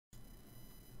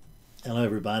Hello,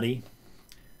 everybody.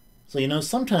 So,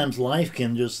 sometimes life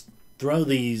can just throw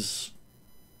these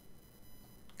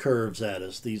curves at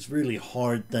us, these really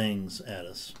hard things at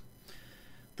us,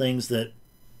 things that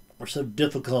are so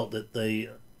difficult that they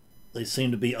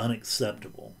seem to be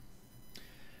unacceptable.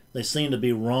 They seem to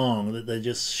be wrong, that they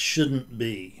just shouldn't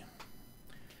be.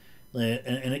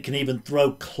 And it can even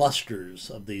throw clusters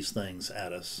of these things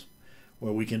at us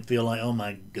where we can feel like, oh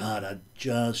my God, I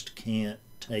just can't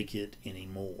take it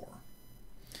anymore.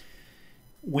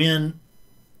 When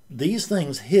these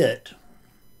things hit,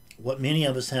 what many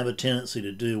of us have a tendency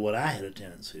to do, what I had a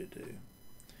tendency to do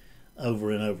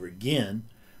over and over again,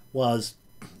 was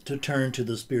to turn to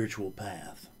the spiritual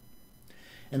path.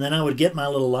 And then I would get my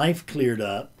little life cleared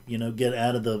up, get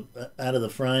out of the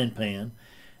frying pan,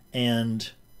 and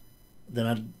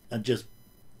then I'd just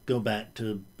go back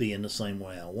to being the same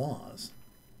way I was.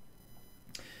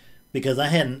 Because I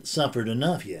hadn't suffered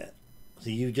enough yet.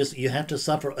 So you have to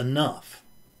suffer enough.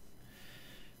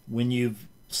 When you've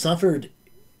suffered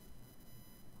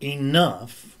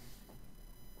enough,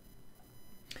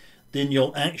 then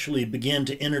you'll actually begin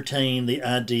to entertain the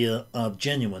idea of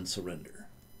genuine surrender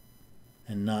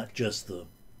and not just the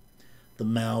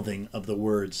mouthing of the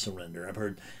word surrender. I've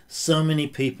heard so many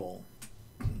people,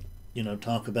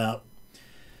 talk about,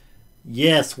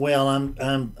 yes, well,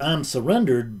 I'm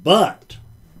surrendered, but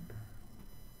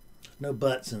no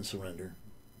buts in surrender.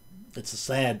 It's a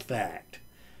sad fact,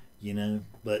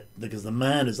 but because the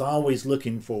mind is always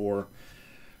looking for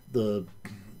the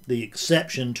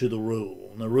exception to the rule.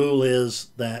 And the rule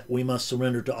is that we must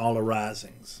surrender to all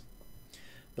arisings.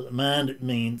 But the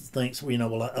mind thinks,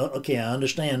 well, okay, I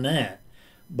understand that,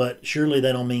 but surely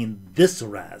they don't mean this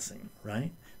arising,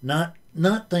 right? Not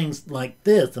things like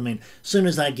this. I mean, as soon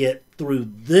as I get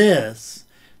through this,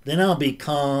 then I'll be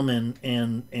calm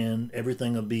and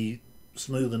everything will be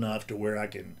smooth enough to where I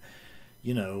can,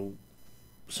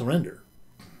 surrender.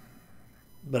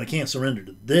 But I can't surrender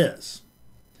to this.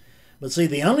 But see,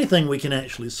 the only thing we can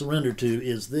actually surrender to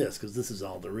is this, because this is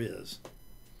all there is.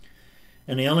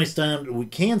 And the only time we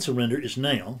can surrender is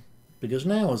now, because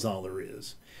now is all there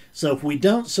is. So if we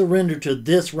don't surrender to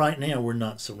this right now, we're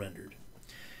not surrendered.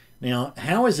 Now,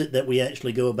 how is it that we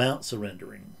actually go about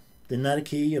surrendering? Isn't that a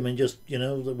key? I mean, just,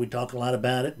 we talk a lot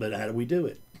about it, but how do we do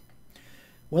it?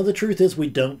 Well, the truth is we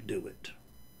don't do it.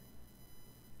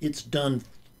 It's done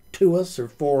to us or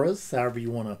for us, however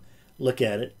you want to look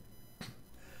at it.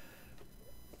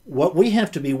 What we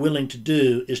have to be willing to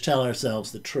do is tell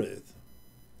ourselves the truth.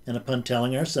 And upon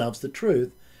telling ourselves the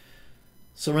truth,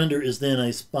 surrender is then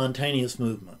a spontaneous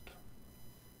movement.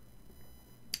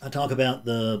 I talk about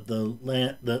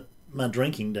my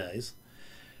drinking days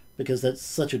because that's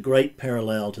such a great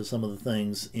parallel to some of the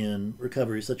things in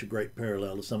recovery, such a great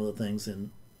parallel to some of the things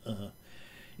in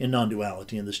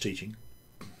non-duality in this teaching.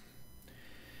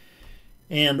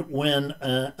 And when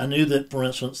I knew that, for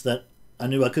instance, that I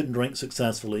knew I couldn't drink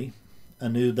successfully, I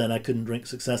knew that I couldn't drink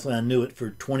successfully. I knew it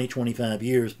for 20, 25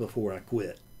 years before I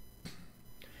quit.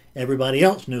 Everybody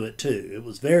else knew it too. It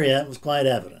was quite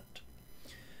evident.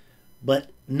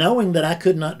 But knowing that I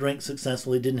could not drink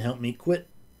successfully didn't help me quit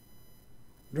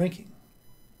drinking.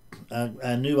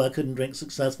 I knew I couldn't drink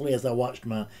successfully as I watched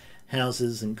my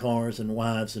houses and cars and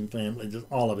wives and family, just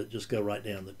all of it just go right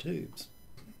down the tubes.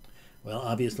 Well,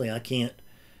 obviously I can't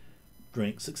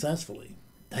drink successfully.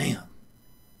 Damn.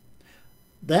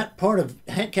 That part of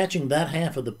catching that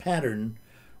half of the pattern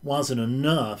wasn't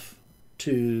enough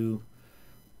to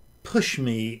push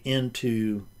me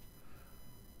into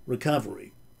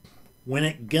recovery. When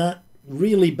it got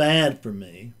really bad for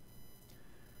me,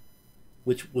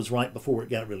 which was right before it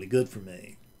got really good for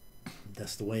me,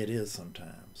 that's the way it is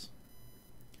sometimes.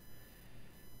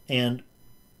 And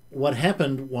what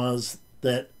happened was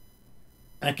that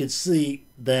I could see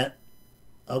that,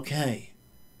 okay,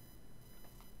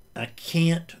 I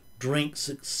can't drink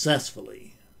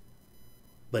successfully.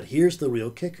 But here's the real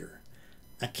kicker.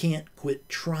 I can't quit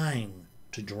trying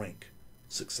to drink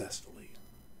successfully.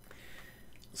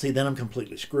 See, then I'm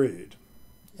completely screwed.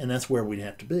 And that's where we'd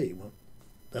have to be. Well,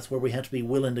 that's where we have to be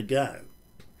willing to go.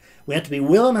 We have to be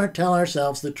willing to tell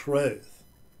ourselves the truth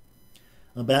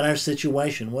about our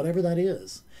situation, whatever that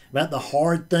is, about the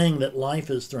hard thing that life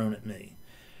has thrown at me.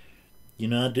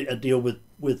 I deal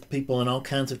with people in all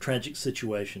kinds of tragic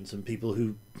situations, and people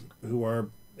who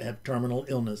have terminal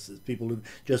illnesses, people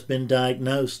who've just been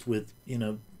diagnosed with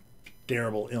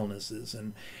terrible illnesses,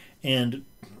 and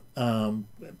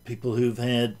people who've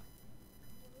had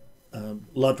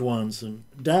loved ones and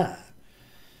die,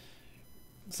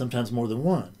 sometimes more than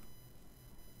one.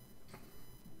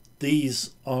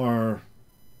 These are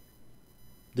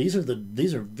These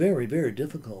are very, very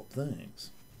difficult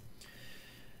things.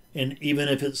 And even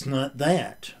if it's not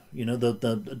that,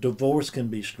 the divorce can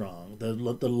be strong.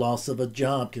 The loss of a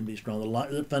job can be strong.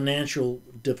 The financial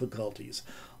difficulties,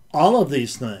 all of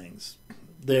these things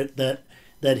that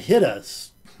hit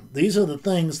us. These are the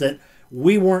things that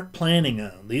we weren't planning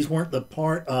on. These weren't the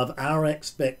part of our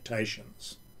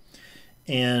expectations.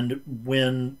 And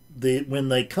when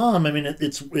they come, I mean,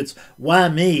 it's why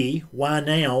me? Why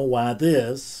now? Why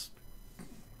this?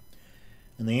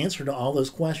 And the answer to all those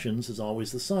questions is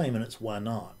always the same, and it's why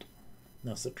not?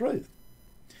 That's the truth.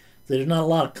 There's not a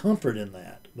lot of comfort in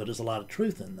that, but there's a lot of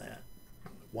truth in that.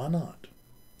 Why not?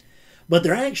 But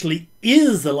there actually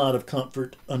is a lot of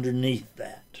comfort underneath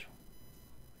that.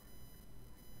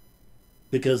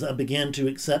 Because I began to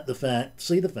accept the fact,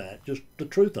 see the fact, just the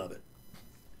truth of it,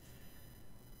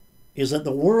 is that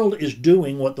the world is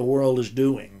doing what the world is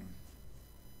doing.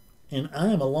 And I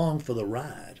am along for the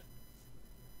ride.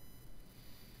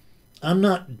 I'm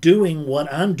not doing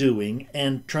what I'm doing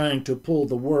and trying to pull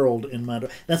the world in my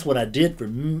direction. That's what I did for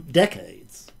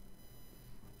decades,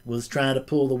 was trying to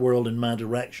pull the world in my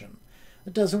direction.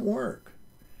 It doesn't work.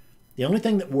 The only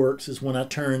thing that works is when I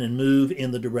turn and move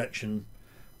in the direction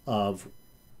of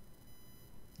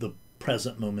the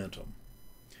present momentum.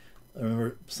 I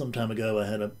remember some time ago I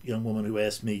had a young woman who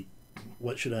asked me,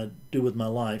 what should I do with my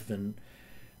life? And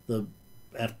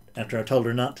after I told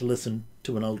her not to listen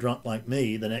to an old drunk like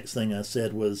me, the next thing I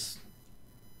said was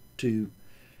to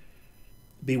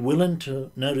be willing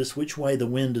to notice which way the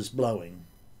wind is blowing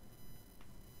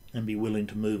and be willing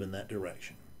to move in that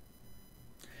direction.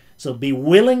 So be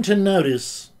willing to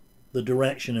notice the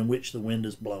direction in which the wind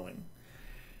is blowing.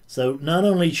 So not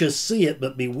only just see it,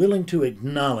 but be willing to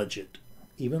acknowledge it,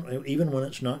 even when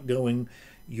it's not going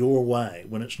your way,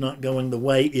 when it's not going the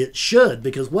way it should.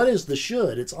 Because what is the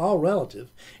should? It's all relative.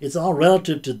 It's all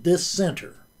relative to this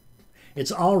center.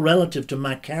 It's all relative to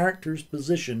my character's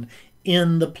position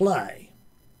in the play.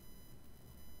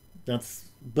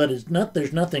 But it's not.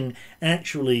 There's nothing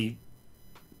actually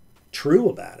true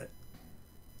about it.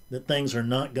 That things are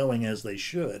not going as they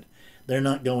should. They're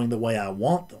not going the way I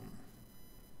want them.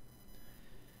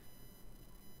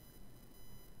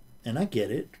 And I get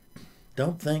it.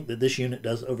 Don't think that this unit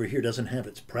over here doesn't have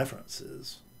its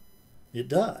preferences. It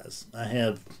does.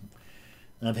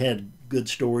 I've had good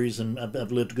stories, and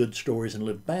I've lived good stories and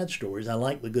lived bad stories. I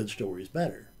like the good stories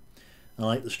better. I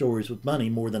like the stories with money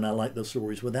more than I like the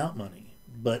stories without money.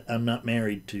 But I'm not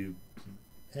married to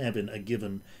having a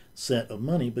given set of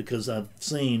money, because I've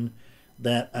seen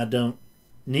that I don't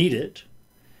need it,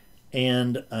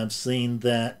 and I've seen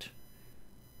that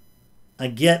I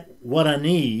get what I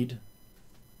need.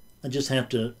 I just have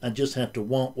to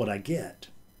want what I get.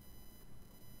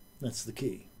 That's the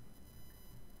key.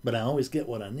 But I always get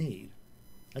what I need.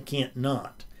 I can't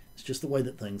not. It's just the way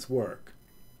that things work.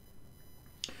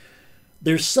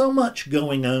 There's so much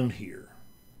going on here.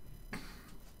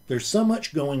 There's so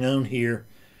much going on here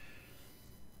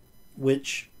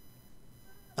which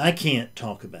I can't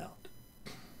talk about,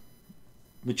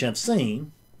 which I've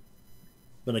seen,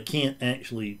 but I can't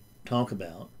actually talk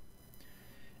about.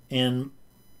 And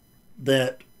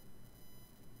that,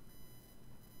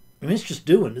 I mean, this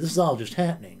is all just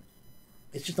happening.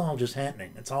 It's just all just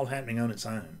happening. It's all happening on its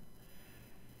own.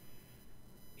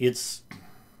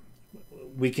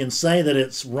 We can say that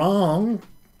it's wrong.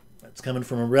 That's coming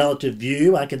from a relative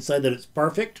view. I can say that it's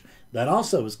perfect. That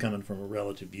also is coming from a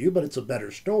relative view, but it's a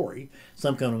better story. So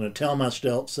I'm going to tell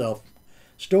myself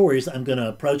stories. I'm going to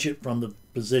approach it from the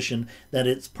position that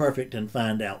it's perfect and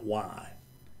find out why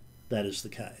that is the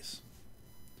case.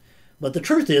 But the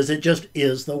truth is, it just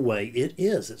is the way it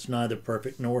is. It's neither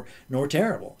perfect nor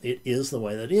terrible. It is the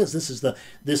way that it is. This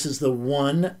is the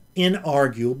one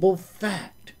inarguable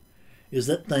fact, is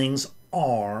that things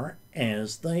are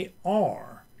as they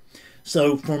are.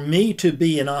 So for me to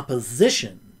be in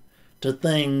opposition to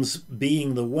things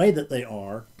being the way that they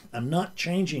are, I'm not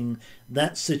changing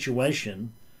that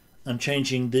situation. I'm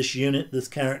changing this unit, this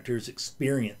character's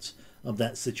experience of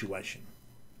that situation.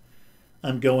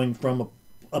 I'm going from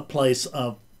a place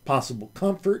of possible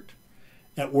comfort,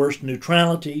 at worst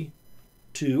neutrality,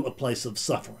 to a place of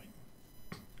suffering.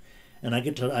 And I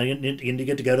get to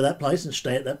go to that place and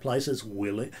stay at that place as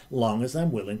long as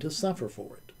I'm willing to suffer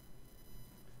for it.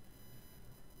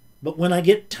 But when I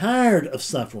get tired of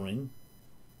suffering,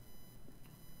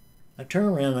 I turn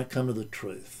around and I come to the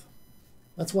truth.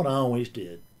 That's what I always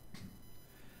did.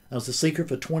 I was a seeker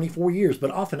for 24 years,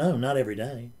 but off and on, not every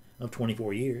day of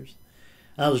 24 years.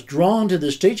 I was drawn to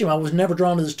this teaching. I was never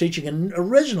drawn to this teaching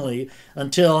originally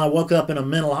until I woke up in a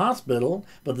mental hospital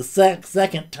for the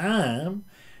second time,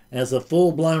 as a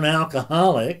full-blown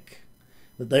alcoholic,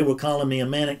 that they were calling me a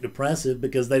manic depressive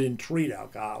because they didn't treat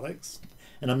alcoholics.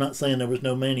 And I'm not saying there was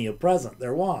no mania present.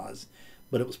 There was.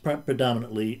 But it was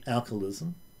predominantly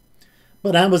alcoholism.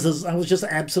 But I was just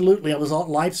absolutely, I was all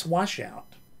life's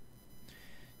washout.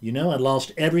 You know, I'd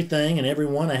lost everything and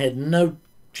everyone. I had no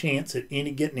chance at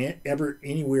getting ever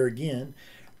anywhere again.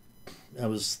 I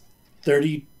was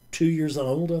 32 years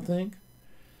old, I think.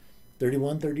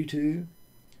 31, 32.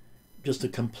 Just a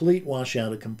complete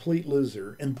washout, a complete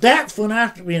loser. And that's when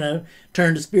I,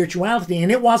 turned to spirituality.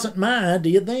 And it wasn't my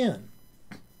idea then.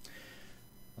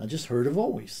 I just heard a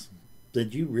voice.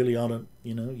 Said, you really ought to,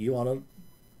 you ought to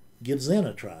give Zen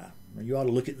a try. Or you ought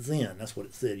to look at Zen. That's what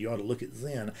it said. You ought to look at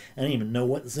Zen. I didn't even know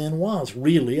what Zen was,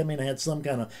 really. I mean, I had some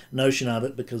kind of notion of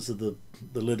it because of the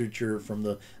literature from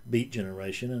the Beat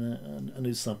generation, and I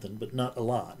knew something, but not a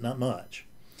lot, not much.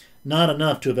 Not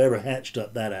enough to have ever hatched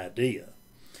up that idea.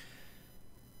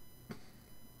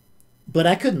 But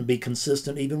I couldn't be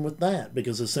consistent even with that,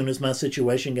 because as soon as my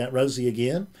situation got rosy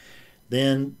again,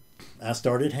 then I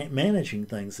started managing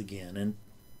things again, and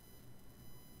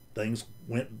things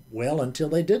went well until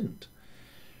they didn't.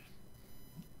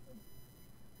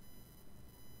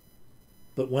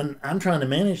 But when I'm trying to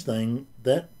manage things,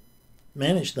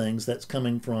 that's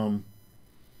coming from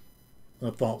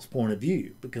a false point of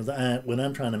view, because when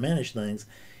I'm trying to manage things,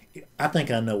 I think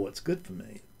I know what's good for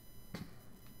me,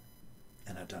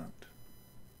 and I don't.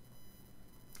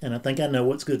 And I think I know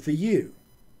what's good for you,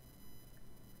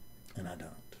 and I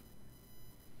don't.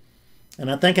 And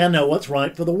I think I know what's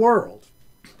right for the world,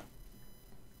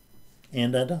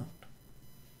 and I don't.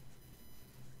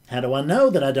 How do I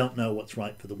know that I don't know what's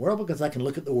right for the world? Because I can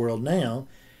look at the world now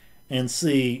and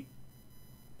see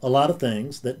a lot of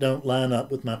things that don't line up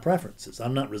with my preferences.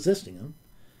 I'm not resisting them,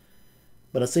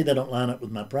 but I see they don't line up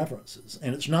with my preferences.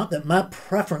 And it's not that my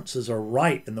preferences are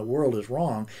right and the world is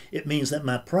wrong. It means that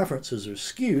my preferences are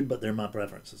skewed, but they're my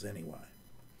preferences anyway.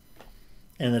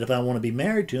 And that if I want to be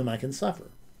married to them, I can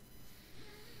suffer.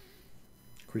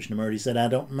 Krishnamurti said, I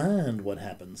don't mind what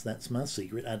happens. That's my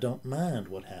secret. I don't mind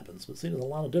what happens. But see, there's a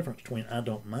lot of difference between I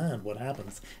don't mind what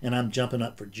happens and I'm jumping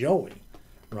up for joy,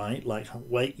 right? Like,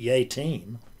 wait, yay,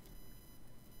 team.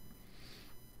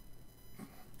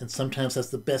 And sometimes that's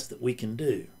the best that we can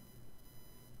do.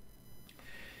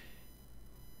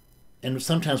 And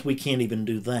sometimes we can't even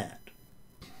do that.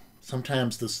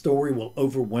 Sometimes the story will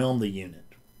overwhelm the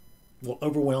unit, will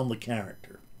overwhelm the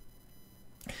character.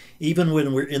 Even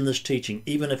when we're in this teaching,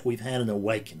 even if we've had an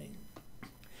awakening,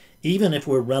 even if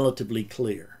we're relatively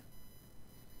clear,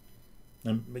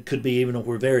 and it could be even if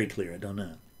we're very clear, I don't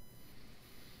know.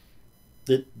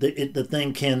 The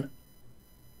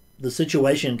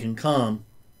situation can come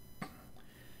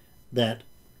that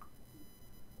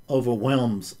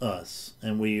overwhelms us,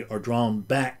 and we are drawn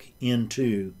back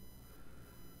into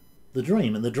the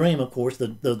dream. And the dream, of course,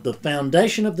 the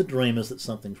foundation of the dream is that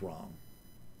something's wrong.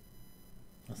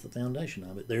 That's the foundation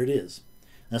of it. There it is.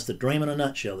 That's the dream in a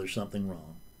nutshell. There's something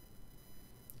wrong.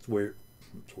 It's where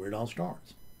it all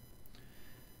starts.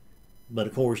 But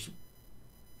of course,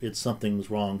 it's something's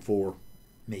wrong for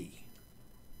me.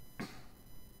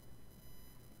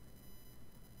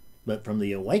 But from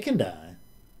the awakened eye,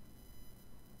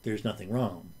 there's nothing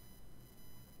wrong.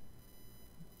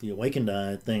 The awakened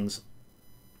eye, things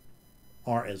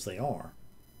are as they are.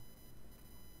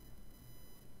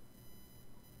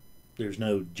 There's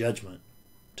no judgment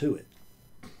to it.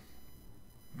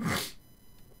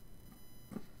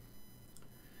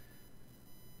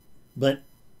 But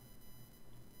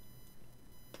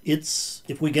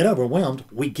if we get overwhelmed,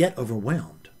 we get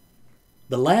overwhelmed.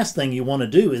 The last thing you want to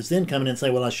do is then come in and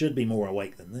say, well, I should be more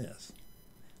awake than this.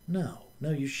 No,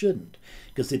 you shouldn't.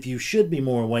 Because if you should be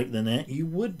more awake than that, you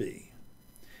would be.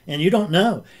 And you don't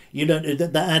know.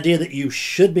 The idea that you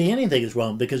should be anything is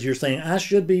wrong, because you're saying, I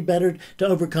should be better to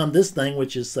overcome this thing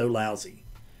which is so lousy.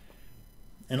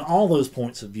 And all those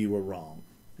points of view are wrong.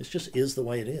 It just is the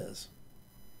way it is.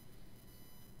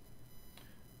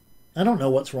 I don't know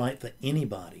what's right for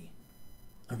anybody.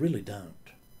 I really don't.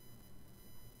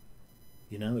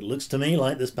 It looks to me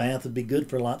like this path would be good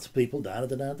for lots of people.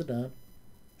 Da-da-da-da-da-da.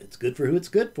 It's good for who it's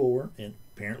good for, and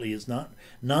apparently it's not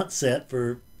set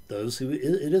for those who it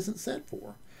isn't set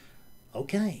for.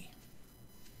 Okay.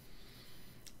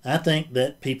 I think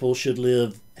that people should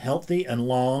live healthy and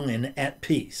long and at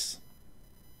peace.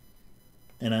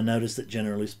 And I notice that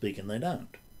generally speaking, they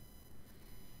don't.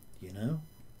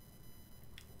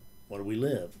 What do we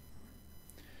live?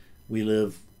 We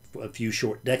live a few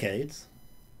short decades.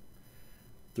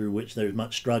 through which there's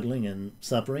much struggling and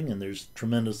suffering, and there's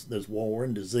war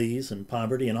and disease and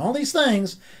poverty and all these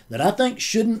things that I think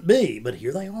shouldn't be, but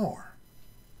here they are.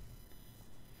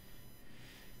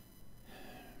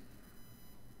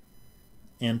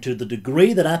 And to the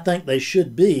degree that I think they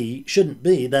shouldn't be,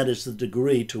 that is the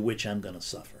degree to which I'm going to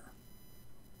suffer.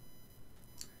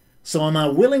 So am I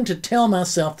willing to tell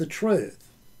myself the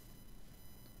truth?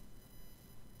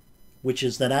 Which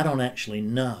is that I don't actually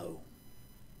know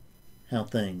how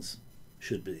things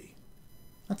should be.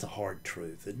 That's a hard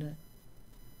truth, isn't it?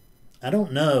 I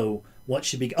don't know what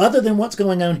should be, other than what's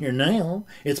going on here now.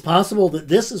 It's possible that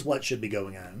this is what should be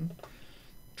going on.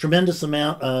 Tremendous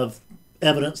amount of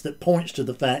evidence that points to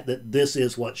the fact that this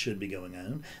is what should be going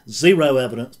on. Zero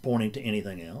evidence pointing to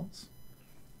anything else.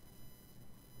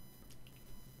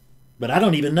 But I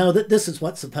don't even know that this is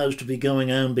what's supposed to be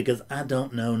going on, because I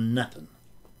don't know nothing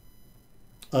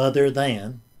other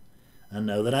than I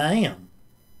know that I am,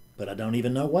 but I don't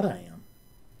even know what I am.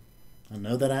 I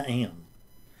know that I am,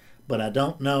 but I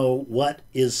don't know what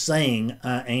is saying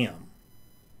I am.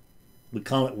 We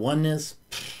call it oneness.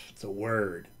 It's a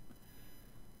word.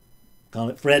 Call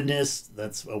it Fredness.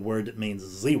 That's a word that means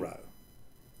zero.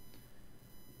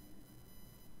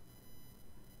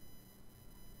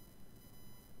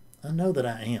 I know that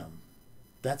I am.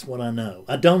 That's what I know.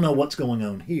 I don't know what's going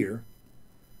on here.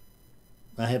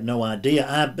 I have no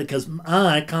idea. Because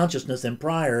consciousness, am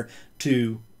prior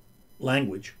to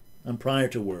language. I'm prior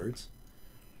to words.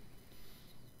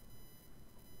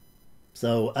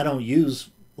 So I don't use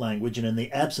language, and in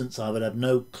the absence of it, I have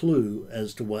no clue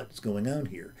as to what's going on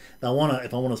here. If I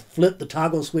want to flip the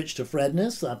toggle switch to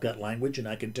Fredness, I've got language, and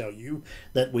I can tell you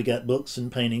that we got books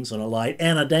and paintings and a light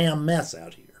and a damn mess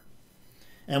out here.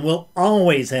 And we'll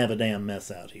always have a damn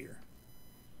mess out here.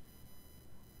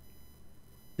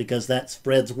 Because that's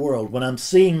Fred's world. When I'm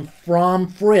seeing from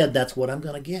Fred, that's what I'm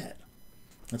going to get.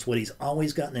 That's what he's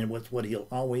always gotten, and that's what he'll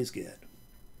always get.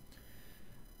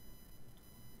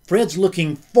 Fred's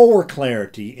looking for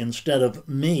clarity instead of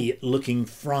me looking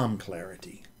from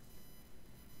clarity.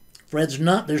 There's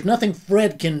nothing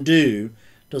Fred can do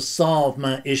to solve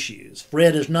my issues.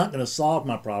 Fred is not going to solve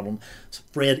my problem.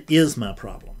 Fred is my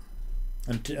problem.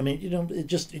 It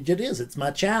is. It's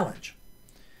my challenge.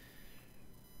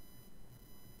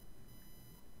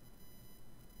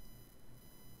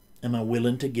 Am I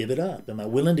willing to give it up? Am I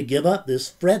willing to give up this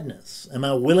Fredness? Am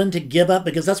I willing to give up?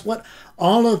 Because that's what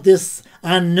all of this,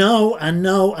 I know,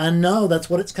 that's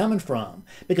what it's coming from.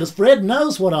 Because Fred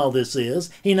knows what all this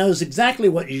is. He knows exactly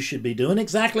what you should be doing,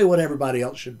 exactly what everybody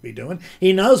else should be doing.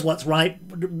 He knows what's right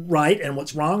and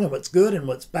what's wrong and what's good and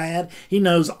what's bad. He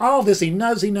knows all this. He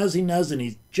knows, and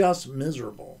he's just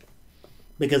miserable.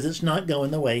 Because it's not going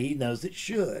the way he knows it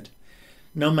should.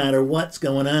 No matter what's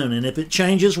going on. And if it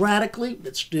changes radically,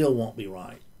 it still won't be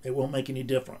right. It won't make any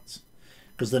difference.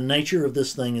 Because the nature of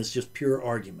this thing is just pure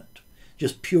argument.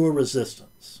 Just pure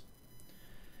resistance.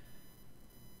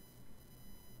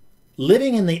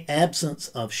 Living in the absence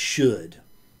of should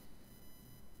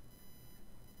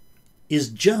is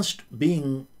just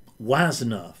being wise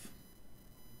enough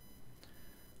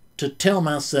to tell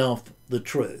myself the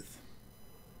truth.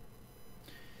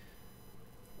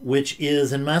 Which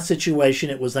is, in my situation,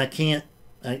 it was that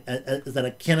I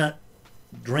cannot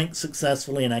drink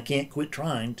successfully and I can't quit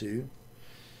trying to.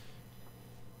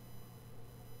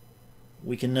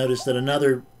 We can notice that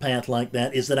another path like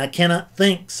that is that I cannot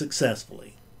think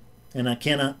successfully and I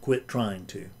cannot quit trying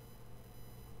to.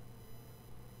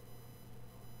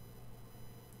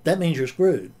 That means you're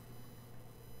screwed.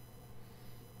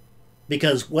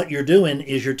 Because what you're doing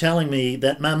is you're telling me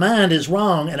that my mind is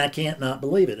wrong and I can't not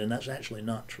believe it. And that's actually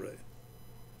not true.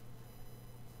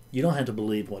 You don't have to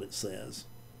believe what it says.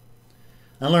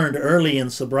 I learned early in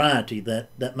sobriety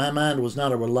that my mind was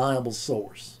not a reliable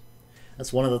source.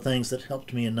 That's one of the things that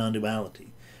helped me in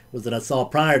non-duality. Was that I saw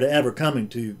prior to ever coming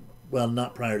to, well,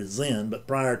 not prior to Zen, but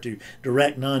prior to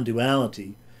direct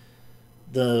non-duality,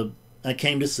 I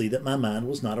came to see that my mind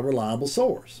was not a reliable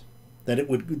source. That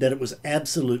it was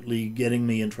absolutely getting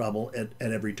me in trouble at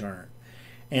every turn.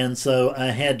 And so I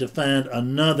had to find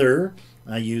another,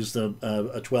 I used a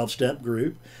 12-step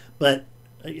group, but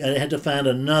I had to find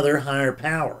another higher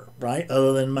power, right,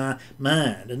 other than my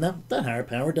mind. And that higher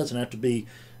power doesn't have to be,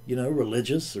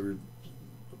 religious or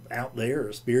out there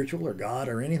or spiritual or God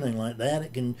or anything like that.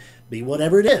 It can be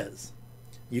whatever it is.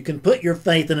 You can put your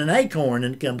faith in an acorn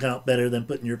and come out better than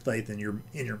putting your faith in your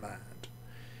mind.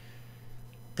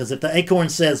 Because if the acorn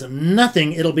says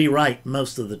nothing, it'll be right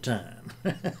most of the time.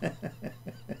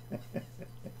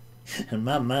 And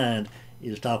my mind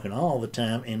is talking all the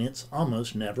time, and it's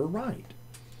almost never right.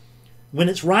 When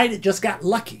it's right, it just got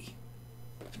lucky.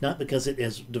 not because it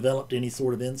has developed any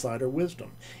sort of insight or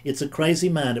wisdom. It's a crazy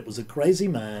mind. It was a crazy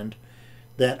mind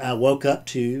that I woke up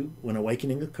to when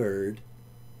awakening occurred,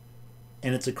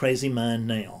 and it's a crazy mind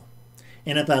now.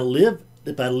 And if I live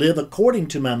according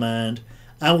to my mind,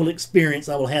 I will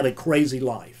have a crazy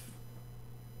life.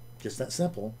 Just that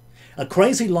simple. A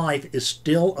crazy life is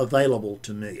still available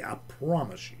to me, I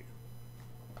promise you.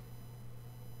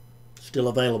 Still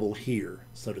available here,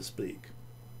 so to speak.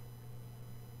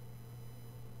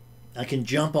 I can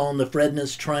jump on the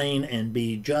Fredness train and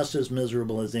be just as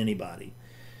miserable as anybody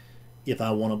if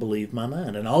I want to believe my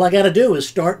mind. And all I got to do is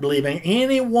start believing.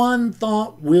 Any one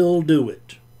thought will do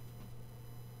it.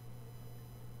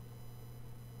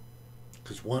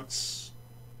 Because once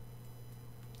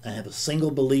I have a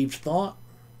single believed thought,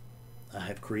 I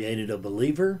have created a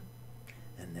believer,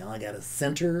 and now I got a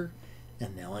center,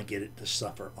 and now I get it to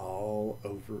suffer all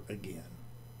over again.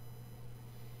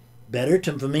 Better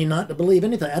for me not to believe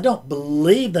anything. I don't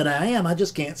believe that I am. I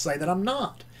just can't say that I'm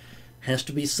not. Has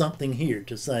to be something here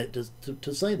to say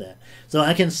that. So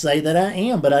I can say that I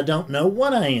am, but I don't know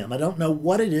what I am. I don't know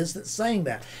what it is that's saying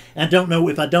that. I don't know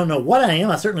if I don't know what I am.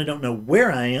 I certainly don't know where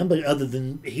I am, but other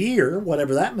than here,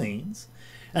 whatever that means.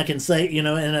 I can say, and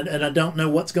I don't know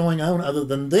what's going on other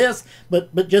than this,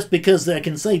 but just because I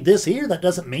can say this here, that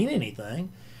doesn't mean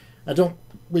anything. It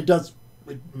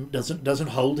doesn't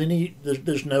hold any,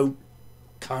 there's no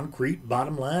concrete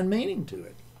bottom line meaning to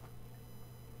it.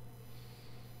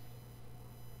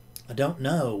 I don't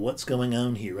know what's going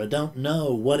on here. I don't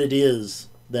know what it is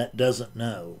that doesn't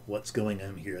know what's going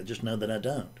on here. I just know that I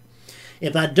don't.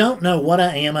 If I don't know what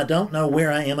I am, I don't know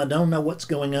where I am, I don't know what's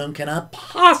going on, can I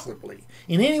possibly,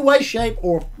 in any way, shape,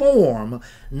 or form,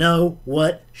 know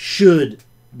what should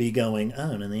be going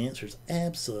on? And the answer is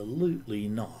absolutely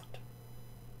not.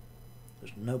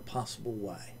 There's no possible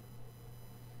way.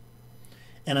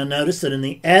 And I notice that in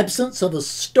the absence of a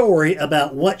story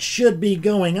about what should be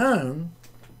going on,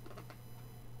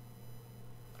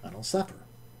 I don't suffer.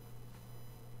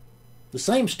 The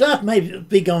same stuff may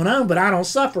be going on, but I don't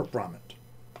suffer from it.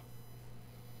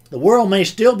 The world may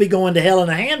still be going to hell in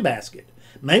a handbasket.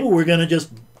 Maybe we're going to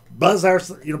just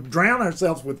drown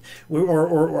ourselves with,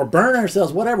 or burn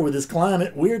ourselves, whatever, with this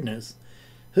climate weirdness.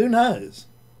 Who knows?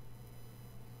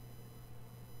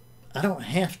 I don't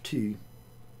have to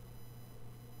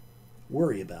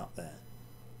worry about that.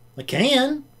 I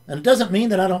can, and it doesn't mean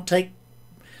that I don't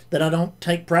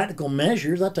take practical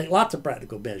measures. I take lots of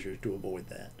practical measures to avoid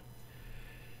that,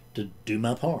 to do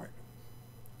my part.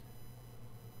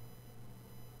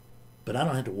 But I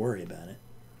don't have to worry about it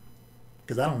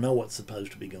because I don't know what's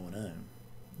supposed to be going on.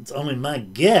 It's only my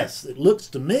guess. It looks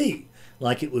to me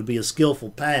like it would be a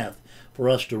skillful path for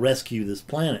us to rescue this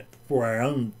planet for our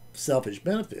own selfish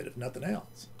benefit, if nothing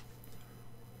else.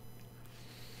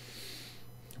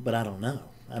 But I don't know.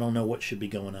 I don't know what should be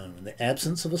going on. In the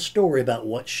absence of a story about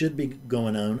what should be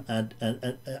going on,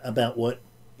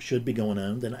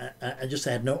 then I just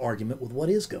have no argument with what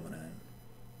is going on.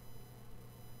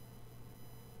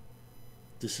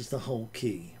 This is the whole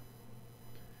key.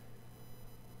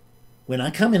 When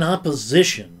I come in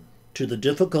opposition to the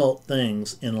difficult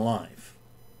things in life,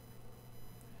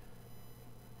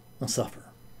 I suffer.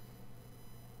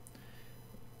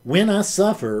 When I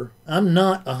suffer, I'm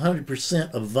not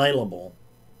 100% available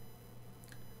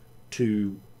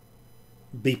to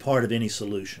be part of any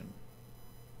solution.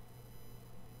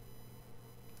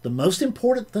 The most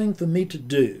important thing for me to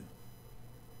do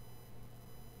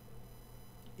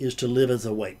is to live as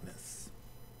awakeness.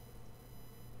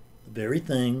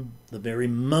 The very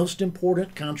most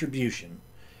important contribution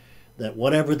that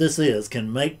whatever this is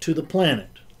can make to the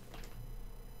planet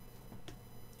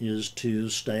is to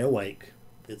stay awake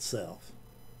itself.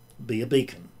 Be a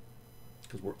beacon.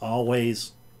 Because we're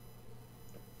always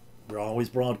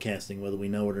broadcasting whether we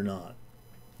know it or not.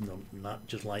 Not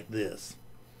just like this.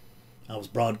 I was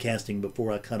broadcasting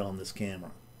before I cut on this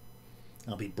camera.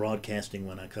 I'll be broadcasting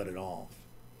when I cut it off.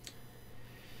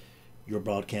 You're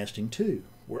broadcasting too.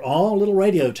 We're all little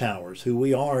radio towers. Who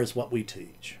we are is what we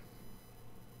teach.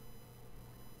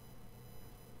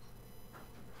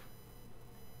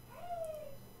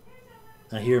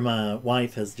 I hear my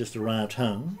wife has just arrived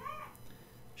home.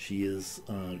 She is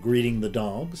greeting the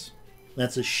dogs.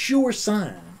 That's a sure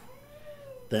sign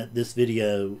that this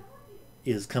video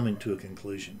is coming to a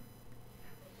conclusion.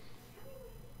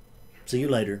 See you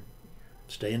later.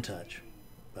 Stay in touch.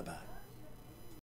 Bye-bye.